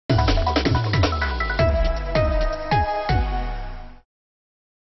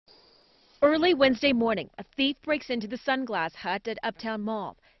Early Wednesday morning, a thief breaks into the Sunglass Hut at Uptown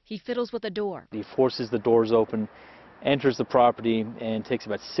Mall. He fiddles with a door. He forces the doors open, enters the property, and takes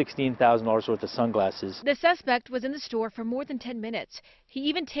about $16,000 worth of sunglasses. The suspect was in the store for more than 10 minutes. He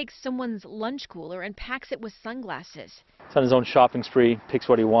even takes someone's lunch cooler and packs it with sunglasses. He's on his own shopping spree, picks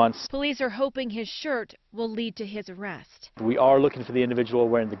what he wants. Police are hoping his shirt will lead to his arrest. We are looking for the individual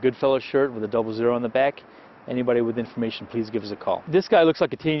wearing the Goodfellas shirt with a 00 on the back. Anybody with information, please give us a call. This guy looks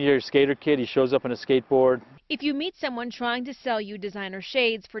like a teenager skater kid. He shows up on a skateboard. If you meet someone trying to sell you designer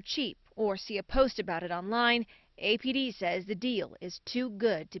shades for cheap or see a post about it online, APD says the deal is too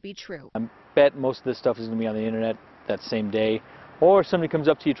good to be true. I bet most of this stuff is going to be on the internet that same day. Or if somebody comes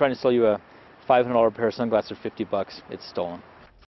up to you trying to sell you a $500 pair of sunglasses for $50, it's stolen.